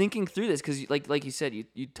I was thinking through this because like you said,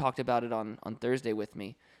 you talked about it on Thursday with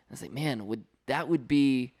me. I was like, man, that would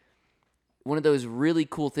be one of those really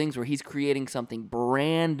cool things where he's creating something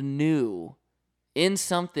brand new in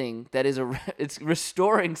something that is it's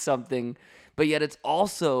restoring something, but yet it's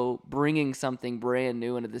also bringing something brand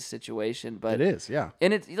new into this situation. But it is, yeah.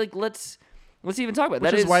 And it's like let's even talk about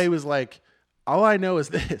Which that. is why he was like, all I know is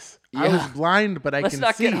this. Yeah. I was blind, but Let's can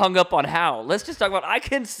not see. get hung up on how. Let's just talk about I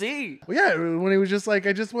can see. Well, yeah, when he was just like,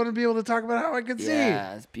 I just want to be able to talk about how I can see.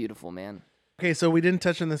 Yeah, it's beautiful, man. Okay, so we didn't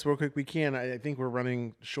touch on this real quick. We can. I think we're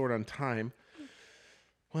running short on time.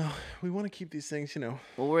 Well, we want to keep these things, Well,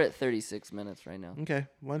 we're at 36 minutes right now. Okay,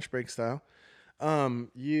 lunch break style.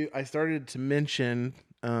 I started to mention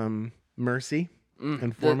mercy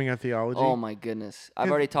and forming our theology. Oh my goodness. I've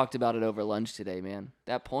already talked about it over lunch today, man.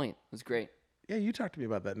 That point was great. Yeah, you talked to me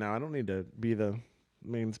about that now. I don't need to be the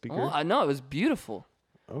main speaker. Oh, I know. It was beautiful.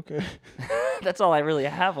 Okay. That's all I really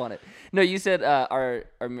have on it. No, you said our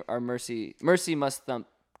mercy must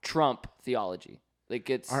trump theology. Like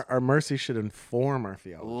it's our mercy should inform our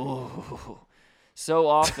theology. Ooh. So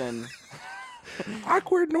often.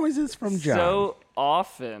 Awkward noises from John. So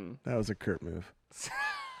often. That was a Kurt move.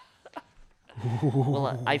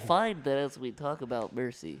 Well, I find that as we talk about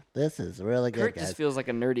mercy, this is really good. Kurt just feels like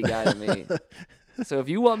a nerdy guy to me. So if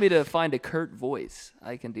you want me to find a Kurt voice,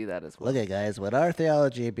 I can do that as well. Look at guys, when our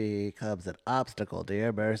theology becomes an obstacle to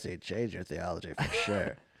your mercy, change your theology for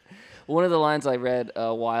sure. One of the lines I read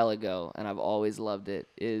a while ago, and I've always loved it,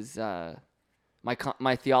 is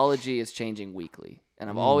my theology is changing weekly, and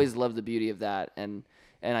I've always loved the beauty of that. And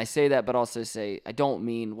I say that, but also say I don't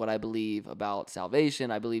mean what I believe about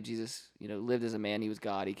salvation. I believe Jesus, lived as a man. He was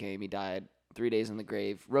God. He came. He died. 3 days in the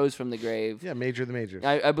grave, rose from the grave. Yeah, major the majors.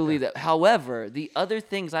 I believe that. However, the other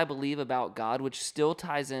things I believe about God, which still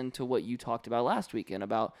ties into what you talked about last weekend,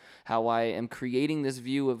 about how I am creating this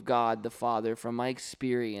view of God the Father from my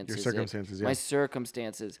experiences. Your circumstances, My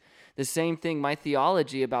circumstances. The same thing, my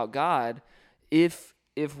theology about God, if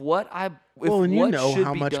what I... Well, and what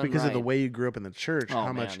how much, because of the way you grew up in the church,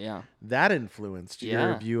 how much yeah. that influenced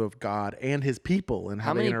your view of God and his people and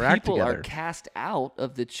how they interact together. How many people are cast out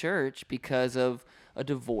of the church because of a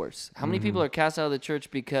divorce? How many people are cast out of the church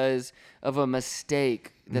because of a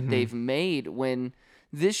mistake that they've made when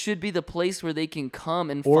this should be the place where they can come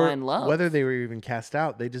and find love? Whether they were even cast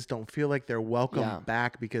out, they just don't feel like they're welcome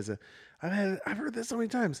back because I've heard this so many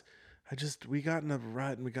times. We got in a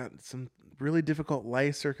rut and we got some really difficult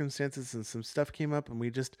life circumstances and some stuff came up and we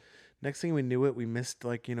just, next thing we knew it, we missed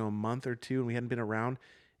a month or two and we hadn't been around.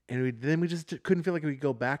 And then we just couldn't feel like we could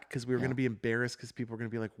go back because we were going to be embarrassed because people were going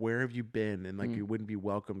to be like, where have you been? And you wouldn't be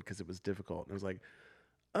welcomed because it was difficult. And it was like,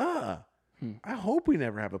 I hope we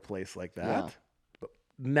never have a place like that. Yeah. But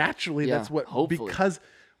naturally, that's what, hopefully.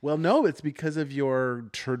 It's because of your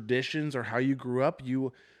traditions or how you grew up.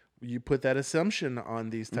 You put that assumption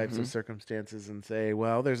on these types of circumstances and say,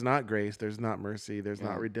 well, there's not grace, there's not mercy, there's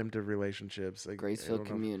not redemptive relationships. Grace-filled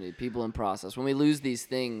community, people in process. When we lose these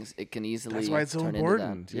things, it can easily That's why it's so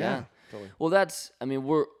important. Yeah. Totally.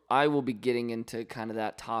 Well, I will be getting into kind of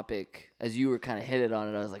that topic as you were kind of hit it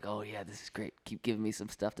on it. I was like, oh yeah, this is great. Keep giving me some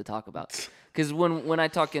stuff to talk about. Because when I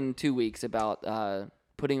talk in 2 weeks about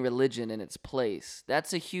putting religion in its place,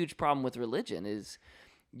 that's a huge problem with religion is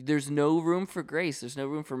there's no room for grace. There's no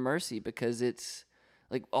room for mercy because it's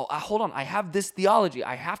like, hold on. I have this theology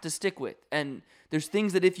I have to stick with. And there's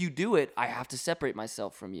things that if you do it, I have to separate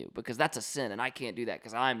myself from you because that's a sin. And I can't do that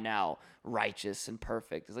because I'm now righteous and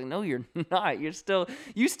perfect. It's like, no, you're not. You still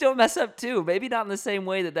mess up too. Maybe not in the same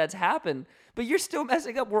way that's happened, but you're still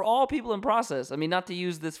messing up. We're all people in process. I mean, not to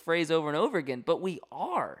use this phrase over and over again, but we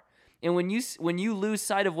are. And when you lose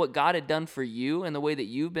sight of what God had done for you and the way that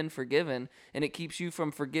you've been forgiven, and it keeps you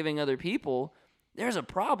from forgiving other people, there's a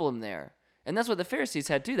problem there. And that's what the Pharisees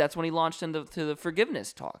had too. That's when he launched into the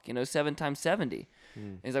forgiveness talk, 7 times 70.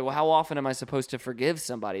 And he's like, well, how often am I supposed to forgive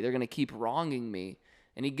somebody? They're going to keep wronging me.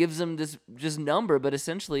 And he gives them this just number, but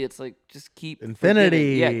essentially it's like, just keep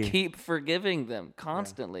infinity. Yeah, keep forgiving them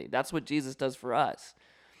constantly. Yeah. That's what Jesus does for us.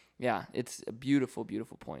 Yeah, it's a beautiful,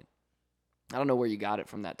 beautiful point. I don't know where you got it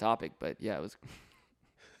from that topic, but yeah, it was.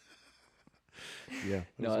 Yeah.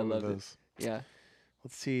 No, I love it. Yeah.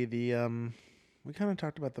 Let's see. We kind of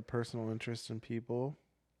talked about the personal interest in people.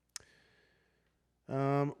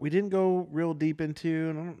 We didn't go real deep into,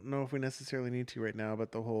 and I don't know if we necessarily need to right now,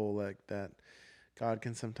 but the whole like that God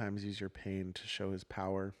can sometimes use your pain to show his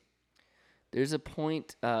power. There's a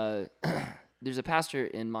point, there's a pastor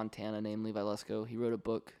in Montana named Levi Lesko. He wrote a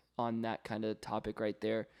book on that kind of topic right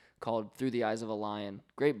there called Through the Eyes of a Lion.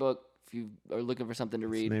 Great book if you are looking for something to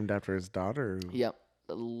It's read. named after his daughter. Yep.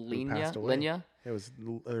 Who passed away. Lenya. It was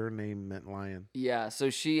her name meant lion. Yeah, so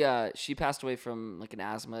she passed away from like an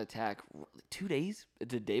asthma attack 2 days,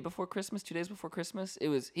 the day before Christmas, 2 days before Christmas.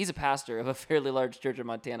 He's a pastor of a fairly large church in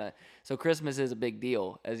Montana, so Christmas is a big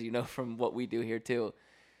deal, as you know from what we do here too.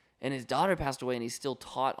 And his daughter passed away, and he's still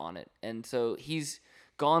taught on it, and so he's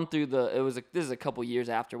gone through this is a couple years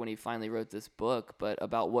after when he finally wrote this book, but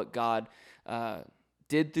about what God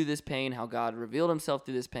did through this pain, how God revealed himself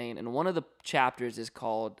through this pain. And one of the chapters is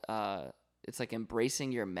called, it's like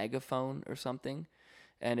embracing your megaphone or something.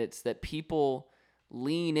 And it's that people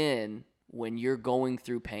lean in when you're going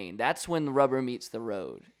through pain. That's when the rubber meets the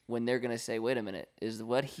road, when they're going to say, wait a minute, is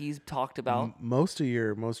what he's talked about? Most of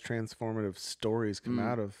your most transformative stories come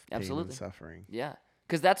out of pain and suffering. Yeah.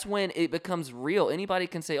 Because that's when it becomes real. Anybody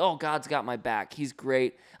can say, oh, God's got my back. He's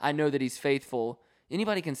great. I know that he's faithful.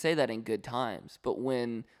 Anybody can say that in good times, but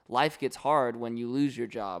when life gets hard, when you lose your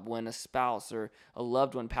job, when a spouse or a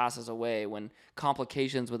loved one passes away, when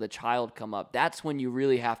complications with a child come up, that's when you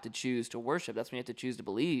really have to choose to worship. That's when you have to choose to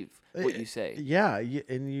believe what you say. Yeah,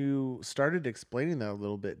 and you started explaining that a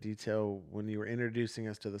little bit detail when you were introducing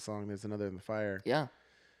us to the song "There's Another in the Fire." Yeah,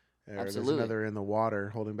 absolutely. There's another in the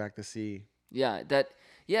water, holding back the sea. Yeah,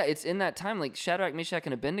 it's in that time, like Shadrach, Meshach,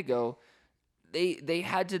 and Abednego. They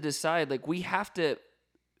had to decide, like, we have to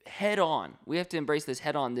head on. We have to embrace this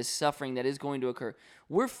head on, this suffering that is going to occur.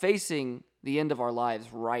 We're facing the end of our lives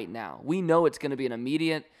right now. We know it's going to be an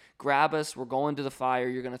immediate grab us. We're going to the fire.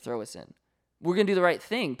 You're going to throw us in. We're going to do the right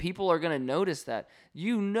thing. People are going to notice that.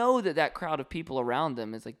 You know that crowd of people around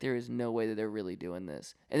them is like, there is no way that they're really doing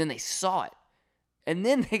this. And then they saw it. And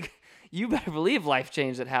then you better believe life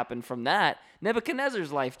change that happened from that.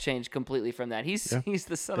 Nebuchadnezzar's life changed completely from that. He's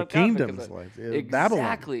the son of God. The kingdom's life. Yeah, exactly.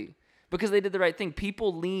 Babylon. Because they did the right thing.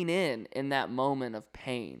 People lean in that moment of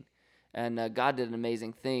pain. And God did an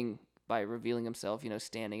amazing thing by revealing himself,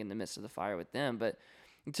 standing in the midst of the fire with them. But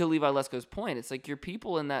to Levi Lesko's point, it's like your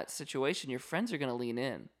people in that situation, your friends are going to lean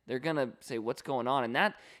in. They're going to say, what's going on? And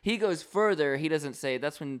that he goes further. He doesn't say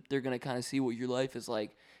that's when they're going to kind of see what your life is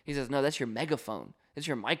like. He says, no, that's your megaphone. It's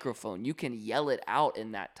your microphone. You can yell it out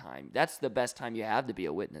in that time. That's the best time you have to be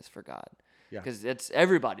a witness for God. Because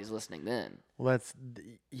everybody's listening then. Well,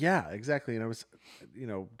 exactly. And I was,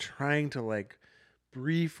 trying to like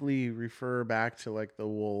briefly refer back to like the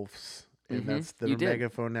wolves, and that's the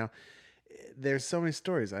megaphone now. There's so many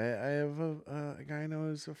stories. I have a guy I know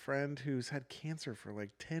who's a friend who's had cancer for like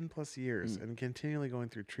 10 plus years and continually going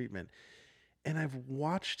through treatment. And I've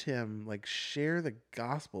watched him like share the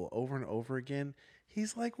gospel over and over again.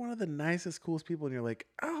 He's like one of the nicest, coolest people. And you're like,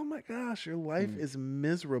 oh my gosh, your life is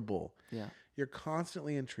miserable. Yeah. You're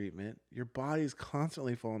constantly in treatment. Your body's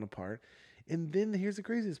constantly falling apart. And then here's the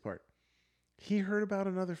craziest part. He heard about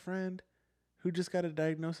another friend who just got a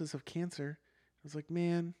diagnosis of cancer. I was like,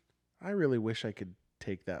 man, I really wish I could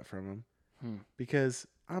take that from him because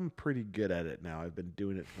I'm pretty good at it now. I've been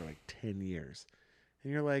doing it for like 10 years.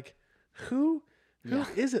 And you're like, who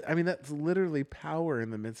is it? I mean, that's literally power in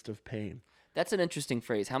the midst of pain. That's an interesting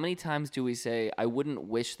phrase. How many times do we say, I wouldn't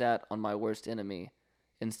wish that on my worst enemy,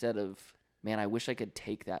 instead of, man, I wish I could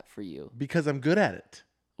take that for you? Because I'm good at it.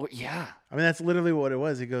 Well, yeah. I mean, that's literally what it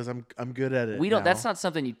was. He goes, I'm good at it. We don't. That's not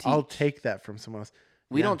something you teach. I'll take that from someone else.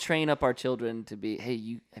 We don't train up our children to be,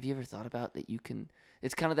 hey, have you ever thought about that you can,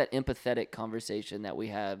 it's kind of that empathetic conversation that we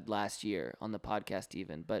had last year on the podcast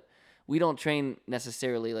even, but we don't train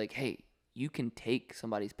necessarily like, hey, you can take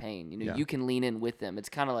somebody's pain. You can lean in with them. It's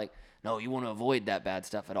kind of like, no, you want to avoid that bad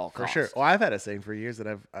stuff at all costs. For sure. Well, I've had a saying for years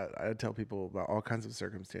that I tell people about all kinds of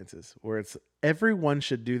circumstances where it's everyone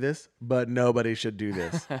should do this, but nobody should do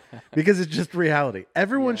this because it's just reality.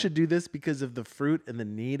 Everyone should do this because of the fruit and the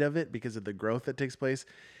need of it, because of the growth that takes place.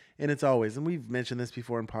 And it's always, and we've mentioned this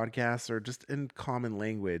before in podcasts or just in common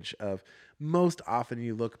language of most often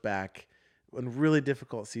you look back on really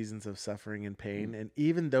difficult seasons of suffering and pain. And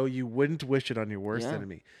even though you wouldn't wish it on your worst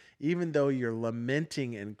enemy, even though you're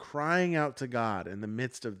lamenting and crying out to God in the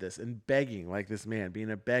midst of this and begging like this man,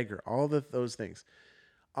 being a beggar, all those things,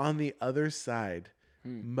 on the other side,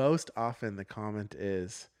 most often the comment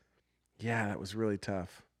is, yeah, that was really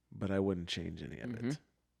tough, but I wouldn't change any of it.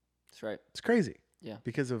 That's right. It's crazy. Yeah.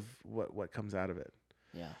 Because of what comes out of it.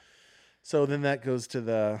 Yeah. So then that goes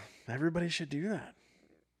to everybody should do that.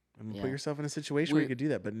 And put yourself in a situation where you could do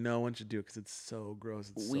that, but no one should do it because it's so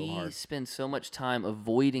gross. It's so hard. We spend so much time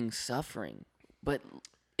avoiding suffering, but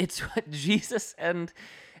it's what Jesus and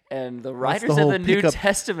the writers of the New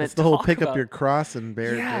Testament it's the whole talk pick about. Up your cross and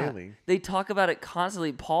bear it daily. They talk about it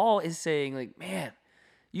constantly. Paul is saying, like, man,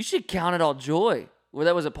 you should count it all joy. Well,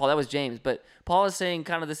 that wasn't Paul, that was James. But Paul is saying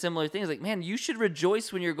kind of the similar things. Like, man, you should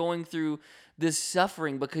rejoice when you're going through this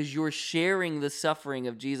suffering because you're sharing the suffering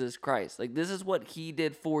of Jesus Christ. Like, this is what he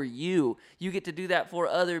did for you. You get to do that for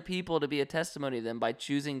other people to be a testimony to them by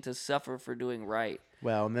choosing to suffer for doing right.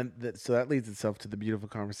 Well, and then so that leads itself to the beautiful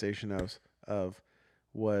conversation of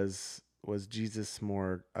was Jesus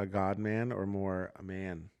more a God man or more a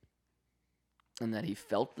man? And that he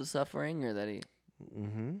felt the suffering, or that he...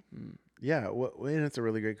 Mm-hmm. Yeah, and it's a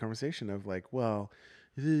really great conversation of like, well,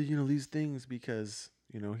 these things because,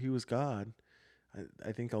 he was God.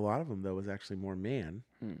 I think a lot of them, though, was actually more man.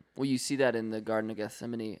 Well, you see that in the Garden of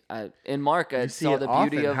Gethsemane. In Mark, I see saw it the often,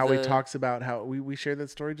 beauty of how he talks about how we shared that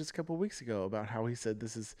story just a couple of weeks ago about how he said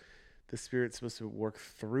this is the Spirit's supposed to work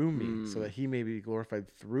through me so that he may be glorified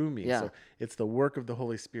through me. Yeah. So it's the work of the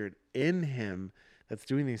Holy Spirit in him that's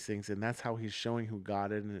doing these things, and that's how he's showing who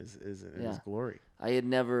God is in his glory. I had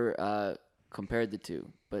never compared the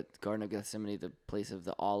two, but Garden of Gethsemane, the place of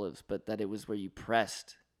the olives, but that it was where you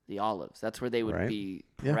pressed the olives. That's where they would be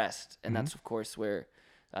pressed. And that's, of course, where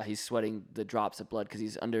he's sweating the drops of blood because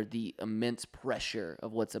he's under the immense pressure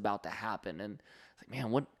of what's about to happen. And it's like,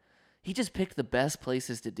 man, he just picked the best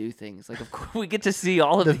places to do things. Like, of course, we get to see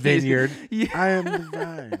all of the these. vineyard. Yeah. I am the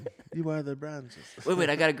vine. You are the branches. Wait,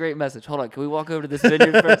 I got a great message. Hold on. Can we walk over to this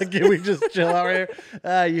vineyard first? Can we just chill out right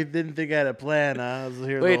here? You didn't think I had a plan, huh? I was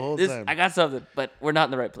here the whole time. I got something, but we're not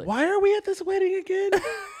in the right place. Why are we at this wedding again?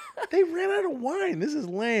 They ran out of wine. This is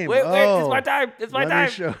lame. Wait, it's my time. It's my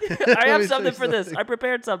time. I have something for this. I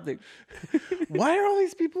prepared something. Why are all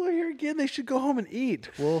these people here again? They should go home and eat.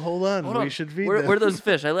 Well, hold on. We should feed them. Where are those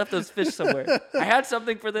fish? I left those fish somewhere. I had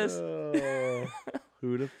something for this.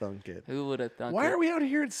 Who'd have thunk it? Who would have thunk it? Why are we out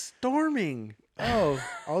here? It's storming. Oh,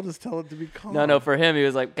 I'll just tell it to be calm. No, for him, he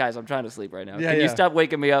was like, guys, I'm trying to sleep right now. Yeah, Can you stop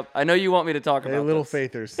waking me up? I know you want me to talk about little this.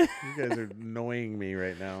 faithers. You guys are annoying me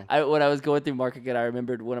right now. When I was going through Mark again, I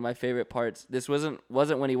remembered one of my favorite parts. This wasn't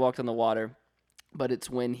when he walked on the water, but it's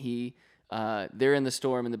when they're in the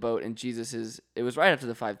storm in the boat, and it was right after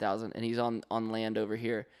the 5,000, and he's on land over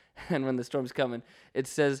here. And when the storm's coming, it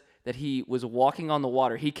says that he was walking on the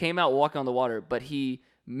water. He came out walking on the water, but he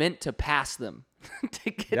meant to pass them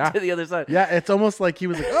to get to the other side. Yeah, it's almost like he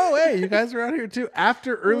was like, oh, hey, you guys are out here too.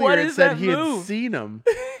 After earlier it said he had seen them.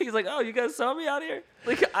 He's like, oh, you guys saw me out here?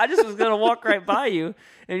 Like, I just was going to walk right by you,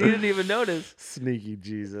 and you didn't even notice. Sneaky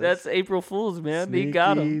Jesus. That's April Fool's, man. Sneaky he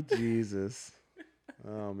got him. Jesus.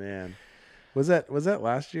 Oh, man. Was that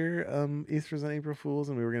last year, Easter's on April Fool's,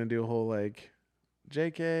 and we were going to do a whole, like,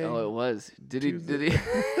 JK? Oh, it was. Did he?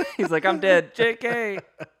 He's like, I'm dead. JK.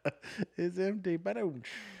 It's empty. Ba-dum.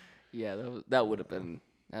 Yeah, that would have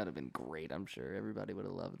been great. I'm sure everybody would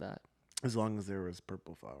have loved that. As long as there was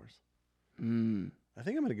purple flowers. I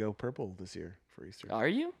think I'm gonna go purple this year for Easter. Are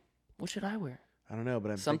you? What should I wear? I don't know,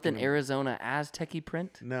 but I'm something thinking, Arizona Aztec-y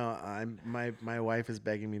print. No, my wife is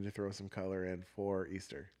begging me to throw some color in for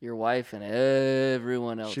Easter. Your wife and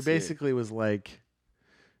everyone else. She basically was like,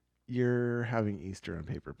 "You're having Easter on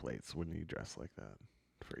paper plates when you dress like that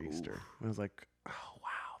for Easter." And I was like, "Oh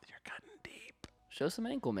wow, you're cutting deep." Show some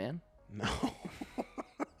ankle, man. No.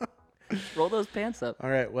 Roll those pants up. All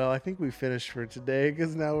right. Well, I think we finished for today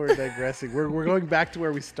because now we're digressing. we're going back to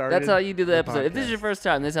where we started. That's how you do the episode. Podcast. If this is your first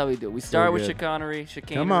time, this is how we do it. We start with chicanery,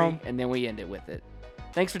 and then we end it with it.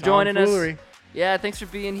 Thanks for joining us. Yeah, thanks for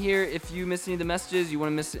being here. If you missed any of the messages,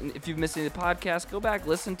 if you've missed any of the podcast, go back,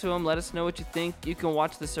 listen to them. Let us know what you think. You can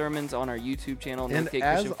watch the sermons on our YouTube channel. And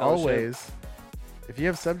as always, if you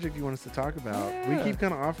have a subject you want us to talk about, we keep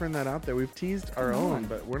kind of offering that out there. We've teased our own,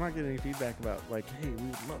 but we're not getting any feedback about, like, hey, we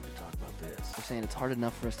would love to talk about this. They're saying it's hard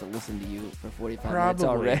enough for us to listen to you for 45 minutes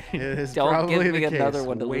already. It is Don't probably give me the another case.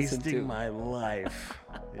 one to listen to. Wasting my life.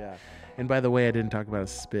 Yeah. And by the way, I didn't talk about a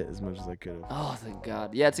spit as much as I could have. Oh, thank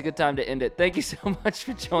God. Yeah, it's a good time to end it. Thank you so much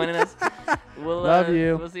for joining us. Love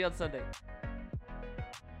you. We'll see you on Sunday.